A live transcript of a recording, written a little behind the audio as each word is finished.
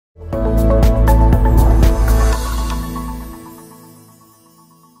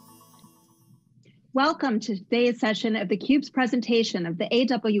Welcome to today's session of theCUBE's presentation of the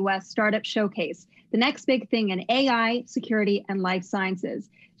AWS Startup Showcase, the next big thing in AI, security, and life sciences.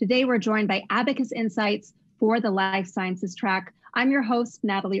 Today we're joined by Abacus Insights for the life sciences track. I'm your host,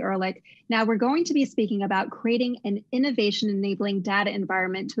 Natalie Erlich. Now we're going to be speaking about creating an innovation-enabling data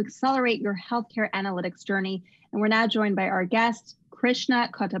environment to accelerate your healthcare analytics journey. And we're now joined by our guest, Krishna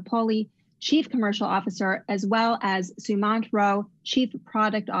Kottapalli, Chief Commercial Officer, as well as Sumant, Chief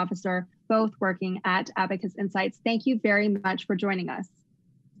Product Officer, both working at Abacus Insights. Thank you very much for joining us.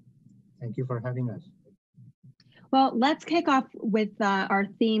 Thank you for having us. Well, let's kick off with our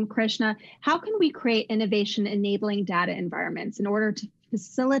theme, Krishna. How can we create innovation-enabling data environments in order to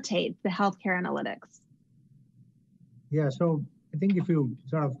facilitate the healthcare analytics? Yeah, so I think if you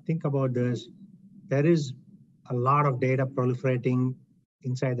sort of think about this, there is a lot of data proliferating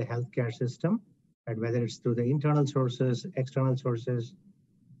inside the healthcare system, right? Whether it's through the internal sources, external sources,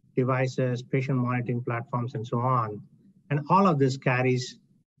 devices, patient monitoring platforms, and so on. And all of this carries,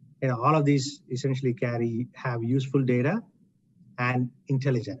 all of these essentially have useful data and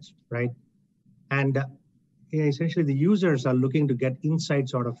intelligence, right? And essentially the users are looking to get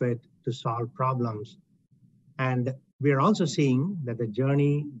insights out of it to solve problems. And we are also seeing that the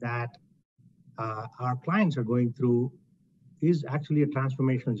journey that our clients are going through is actually a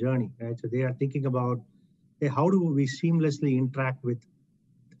transformational journey, right? So they are thinking about, hey, how do we seamlessly interact with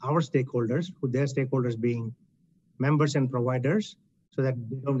our stakeholders, with their stakeholders being members and providers, so that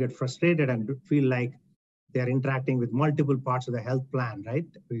they don't get frustrated and feel like they're interacting with multiple parts of the health plan, right?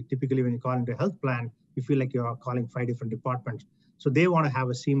 Typically, when you call into a health plan, you feel like you're calling 5 different departments. So they want to have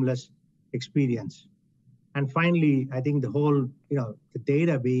a seamless experience. And finally, I think the whole, the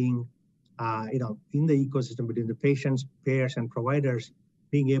data being, in the ecosystem between the patients, payers, and providers,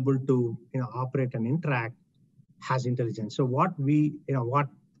 being able to, operate and interact has intelligence. So what we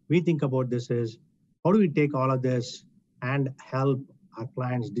think about this is, how do we take all of this and help our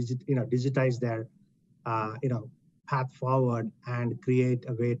clients digitize their path forward and create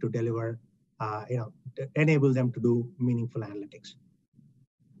a way to deliver, enable them to do meaningful analytics.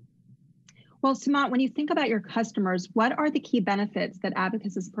 Well, Sumant, when you think about your customers, what are the key benefits that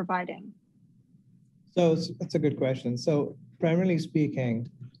Abacus is providing? So that's a good question. So primarily speaking,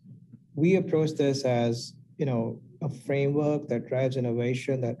 we approach this as, a framework that drives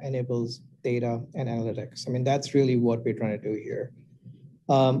innovation, that enables data and analytics. I mean, that's really what we're trying to do here.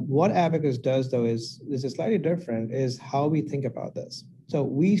 What Abacus does, though, is slightly different, is how we think about this. So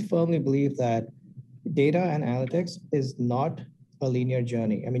we firmly believe that data and analytics is not a linear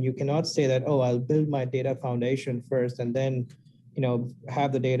journey. I mean, you cannot say that, oh, I'll build my data foundation first and then,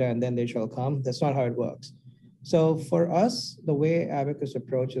 have the data and then they shall come. That's not how it works. So for us, the way Abacus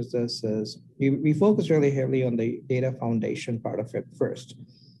approaches this is we focus really heavily on the data foundation part of it first.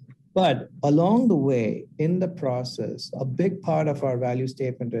 But along the way, in the process, a big part of our value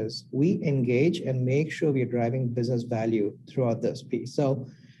statement is we engage and make sure we're driving business value throughout this piece. So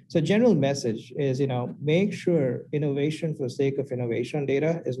general message is, make sure innovation for the sake of innovation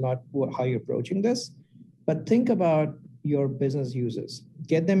data is not how you're approaching this, but think about your business users.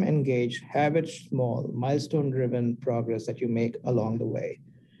 Get them engaged, have it small, milestone-driven progress that you make along the way.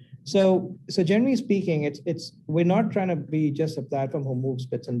 So generally speaking, we're not trying to be just a platform who moves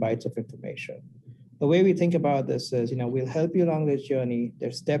bits and bytes of information. The way we think about this is, we'll help you along this journey.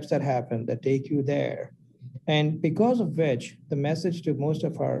 There's steps that happen that take you there. And because of which, the message to most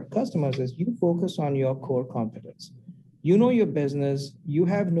of our customers is you focus on your core competence. You know your business, you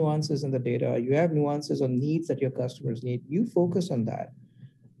have nuances in the data, you have nuances on needs that your customers need. You focus on that.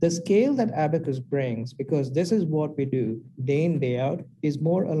 The scale that Abacus brings, because this is what we do day in, day out, is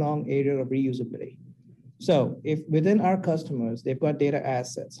more along area of reusability. So if within our customers, they've got data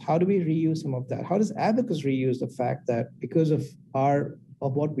assets, how do we reuse some of that? How does Abacus reuse the fact that because of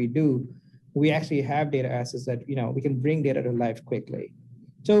what we do, we actually have data assets that, we can bring data to life quickly.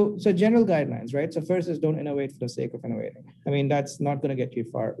 So general guidelines, right? So first is don't innovate for the sake of innovating. I mean, that's not going to get you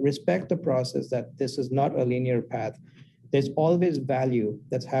far. Respect the process that this is not a linear path. There's always value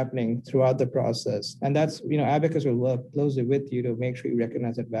that's happening throughout the process. And that's, Abacus will work closely with you to make sure you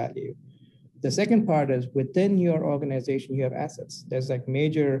recognize that value. The second part is within your organization, you have assets. There's like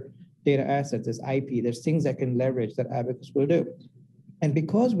major data assets, there's IP, there's things that can leverage that Abacus will do. And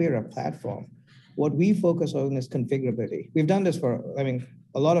because we're a platform, what we focus on is configurability. We've done this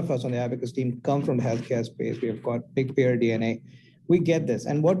a lot of us on the Abacus team come from the healthcare space. We have got big payer DNA. We get this.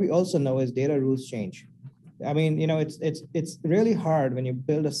 And what we also know is data rules change. I mean, it's really hard when you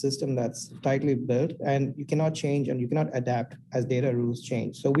build a system that's tightly built and you cannot change and you cannot adapt as data rules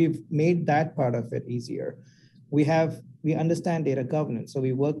change. So we've made that part of it easier. we understand data governance. So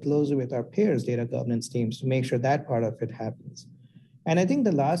we work closely with our peers' data governance teams to make sure that part of it happens. And I think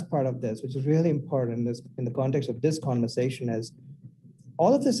the last part of this, which is really important in the context of this conversation, is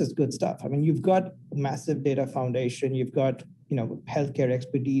all of this is good stuff. I mean, you've got a massive data foundation, you've got healthcare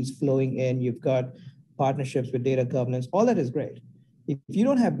expertise flowing in, you've got partnerships with data governance, all that is great. If you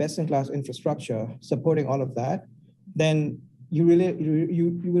don't have best-in-class infrastructure supporting all of that, then you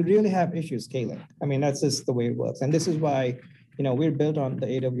will really have issues scaling. I mean, that's just the way it works. And this is why we're built on the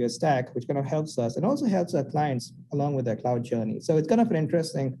AWS stack, which kind of helps us and also helps our clients along with their cloud journey. So it's kind of an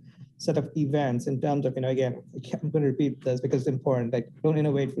interesting set of events in terms of, again, I'm going to repeat this because it's important, like don't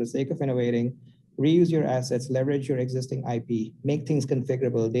innovate for the sake of innovating, reuse your assets, leverage your existing IP, make things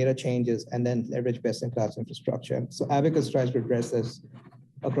configurable, data changes, and then leverage best-in-class infrastructure. So Abacus tries to address this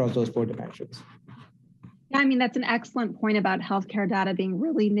across those 4 dimensions. Yeah, I mean, that's an excellent point about healthcare data being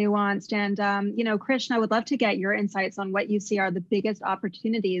really nuanced. And, Krishna, I would love to get your insights on what you see are the biggest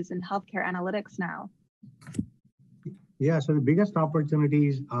opportunities in healthcare analytics now. Yeah, so the biggest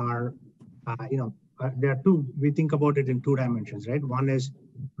opportunities are, there are 2, we think about it in 2 dimensions, right? One is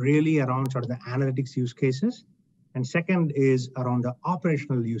really around sort of the analytics use cases. And second is around the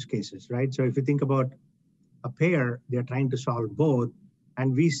operational use cases, right? So if you think about a payer, they're trying to solve both.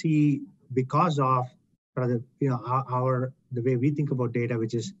 And we see because of sort of the way we think about data,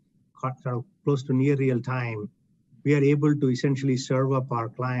 which is sort of close to near real time, we are able to essentially serve up our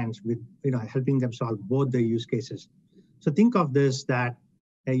clients with, helping them solve both the use cases. So think of this that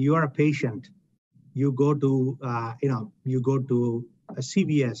you are a patient, you go to, you go to a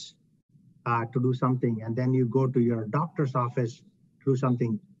CVS to do something, and then you go to your doctor's office to do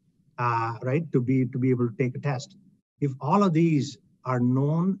something, right? To be able to take a test. If all of these are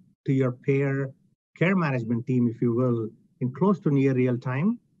known to your payer care management team, if you will, in close to near real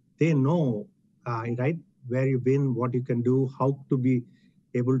time, they know, right, where you've been, what you can do, how to be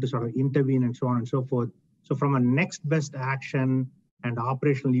able to sort of intervene and so on and so forth. So from a next best action and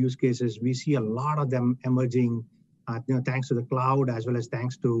operational use cases, we see a lot of them emerging, thanks to the cloud as well as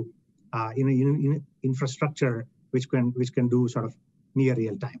thanks to infrastructure, which can do sort of near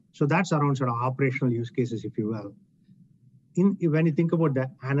real time. So that's around sort of operational use cases, if you will. When you think about the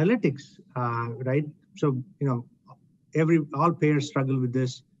analytics, right? So all payers struggle with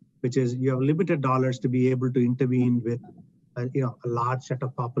this, which is you have limited dollars to be able to intervene with a large set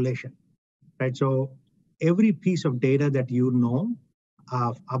of population, right? So every piece of data that you know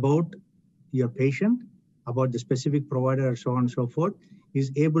about your patient, about the specific provider, so on and so forth,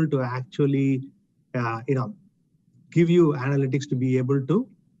 is able to actually give you analytics to be able to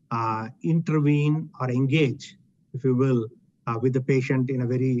intervene or engage, if you will, with the patient in a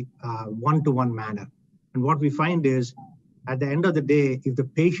very one-to-one manner. And what we find is, at the end of the day, if the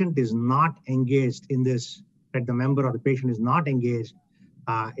patient is not engaged in this, that the member or the patient is not engaged,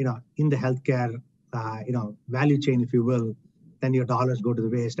 in the healthcare, value chain, if you will, then your dollars go to the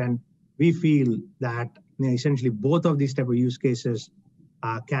waste. And we feel that essentially both of these type of use cases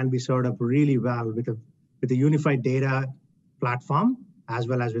can be served up really well with a unified data platform as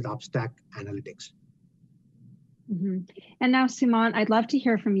well as with Upstack analytics. Mm-hmm. And now, Sumant, I'd love to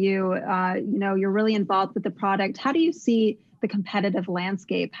hear from you. You're really involved with the product. How do you see the competitive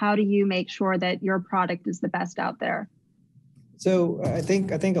landscape? How do you make sure that your product is the best out there? So I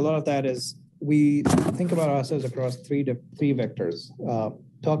think a lot of that is we think about ourselves across three vectors.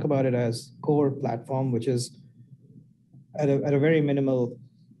 Talk about it as core platform, which is at a very minimal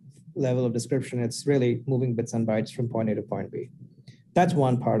level of description. It's really moving bits and bytes from point A to point B. That's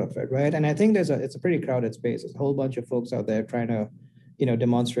one part of it, right? And I think it's a pretty crowded space. There's a whole bunch of folks out there trying to,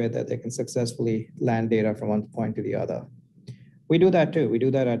 demonstrate that they can successfully land data from one point to the other. We do that too. We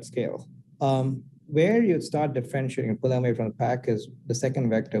do that at scale. Where you start differentiating and pulling away from the pack is the second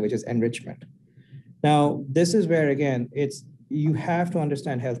vector, which is enrichment. Now, this is where, again, you have to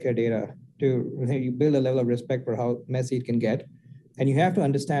understand healthcare data to build a level of respect for how messy it can get. And you have to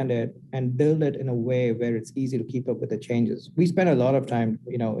understand it and build it in a way where it's easy to keep up with the changes. We spend a lot of time,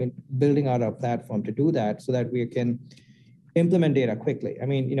 in building out our platform to do that so that we can implement data quickly. I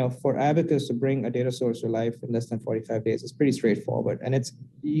mean, for Abacus to bring a data source to life in less than 45 days is pretty straightforward. And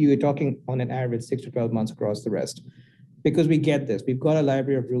you're talking on an average 6 to 12 months across the rest. Because we get this, we've got a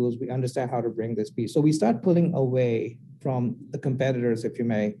library of rules, we understand how to bring this piece. So we start pulling away from the competitors, if you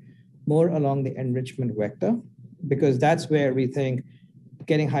may, more along the enrichment vector, because that's where we think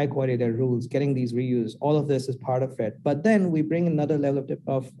getting high quality data rules, getting these reuse, all of this is part of it. But then we bring another level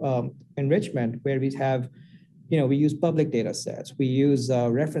of enrichment where we have, we use public data sets, we use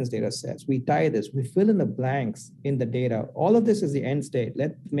reference data sets, we tie this, we fill in the blanks in the data. All of this is the end state.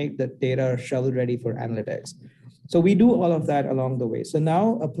 Let's make the data shovel ready for analytics. So we do all of that along the way. So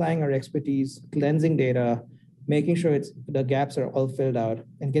now applying our expertise, cleansing data, making sure the gaps are all filled out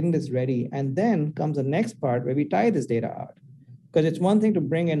and getting this ready. And then comes the next part where we tie this data out. Because it's one thing to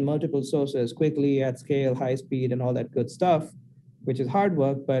bring in multiple sources quickly at scale, high speed, and all that good stuff, which is hard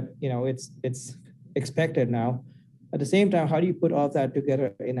work, but it's expected now. At the same time, how do you put all of that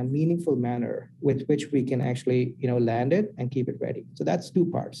together in a meaningful manner with which we can actually land it and keep it ready? So that's two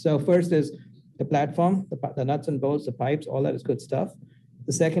parts. So first is the platform, the nuts and bolts, the pipes, all that is good stuff.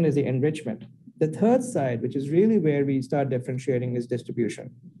 The second is the enrichment. The third side, which is really where we start differentiating, is distribution.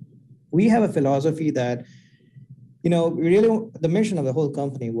 We have a philosophy that the mission of the whole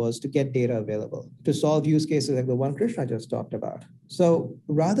company was to get data available, to solve use cases like the one Krishna just talked about. So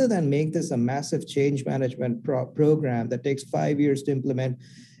rather than make this a massive change management program that takes 5 years to implement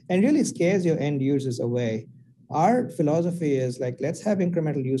and really scares your end users away, our philosophy is let's have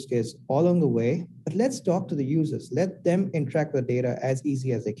incremental use case all along the way, but let's talk to the users. Let them interact with the data as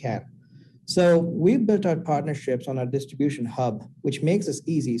easy as they can. So we built our partnerships on our distribution hub, which makes this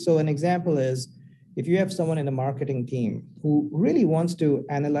easy. So an example is, if you have someone in the marketing team who really wants to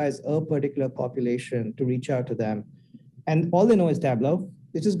analyze a particular population to reach out to them, and all they know is Tableau,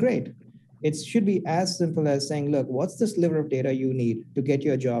 which is great. It should be as simple as saying, look, what's the sliver of data you need to get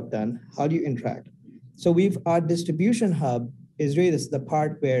your job done? How do you interact? So our distribution hub is really the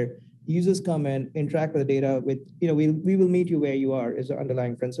part where users come in, interact with the data with, we will meet you where you are is the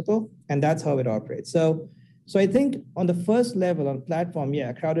underlying principle, and that's how it operates. So I think on the first level on platform,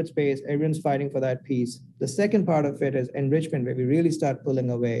 crowded space, everyone's fighting for that piece. The second part of it is enrichment, where we really start pulling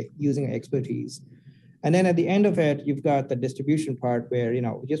away using expertise. And then at the end of it, you've got the distribution part where,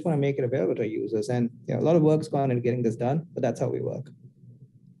 we just want to make it available to users. And a lot of work's gone into getting this done, but that's how we work.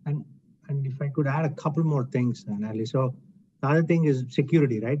 And if I could add a couple more things, Natalie. So the other thing is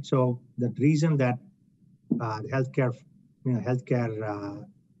security, right? So the reason that healthcare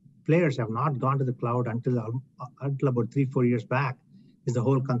players have not gone to the cloud until about 3-4 years back is the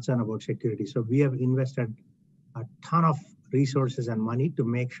whole concern about security. So we have invested a ton of resources and money to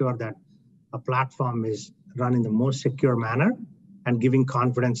make sure that a platform is run in the most secure manner and giving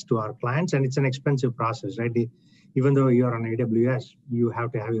confidence to our clients. And it's an expensive process, right? Even though you're on AWS, you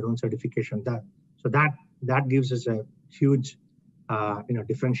have to have your own certification. So that gives us a huge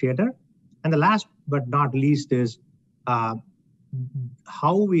differentiator. And the last but not least is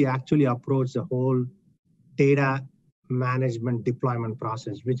how we actually approach the whole data management deployment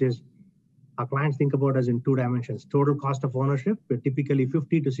process, which is our clients think about us in 2 dimensions: total cost of ownership, where typically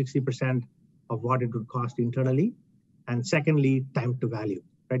 50 to 60% of what it would cost internally. And secondly, time to value,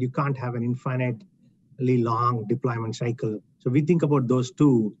 right? You can't have an infinitely long deployment cycle. So we think about those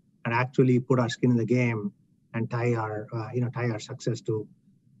two and actually put our skin in the game and tie our success to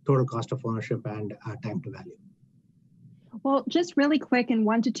total cost of ownership and time to value. Well, just really quick in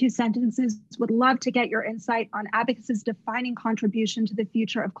 1 to 2 sentences, would love to get your insight on Abacus's defining contribution to the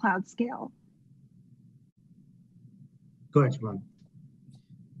future of cloud scale. Go ahead, Sumant.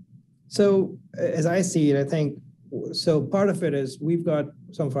 So as I see it, I think, so part of it is we've got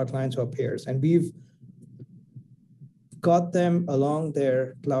some of our clients who are peers, and we've got them along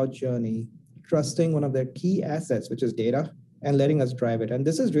their cloud journey, trusting one of their key assets, which is data, and letting us drive it. And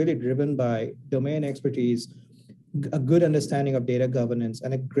this is really driven by domain expertise, a good understanding of data governance,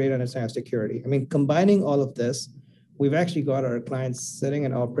 and a great understanding of security. I mean, combining all of this, we've actually got our clients sitting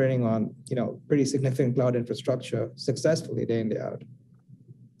and operating on, pretty significant cloud infrastructure successfully day in, day out.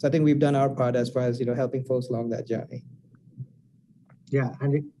 So I think we've done our part as far as, helping folks along that journey. Yeah,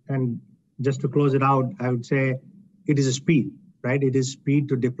 and just to close it out, I would say it is a speed, right? It is speed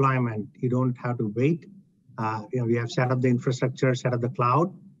to deployment. You don't have to wait. We have set up the infrastructure, set up the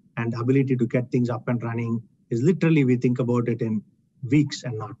cloud, and the ability to get things up and running is literally, we think about it in weeks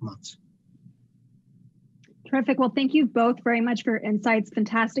and not months. Terrific. Well, thank you both very much for your insights.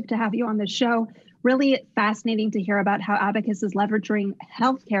 Fantastic to have you on the show. Really fascinating to hear about how Abacus is leveraging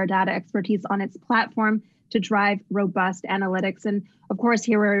healthcare data expertise on its platform to drive robust analytics. And of course,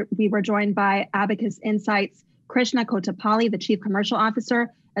 here we were joined by Abacus Insights, Krishna Kottapalli, the Chief Commercial Officer,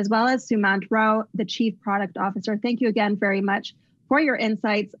 as well as Sumant Rao, the Chief Product Officer. Thank you again very much for your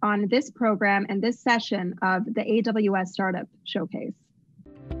insights on this program and this session of the AWS Startup Showcase.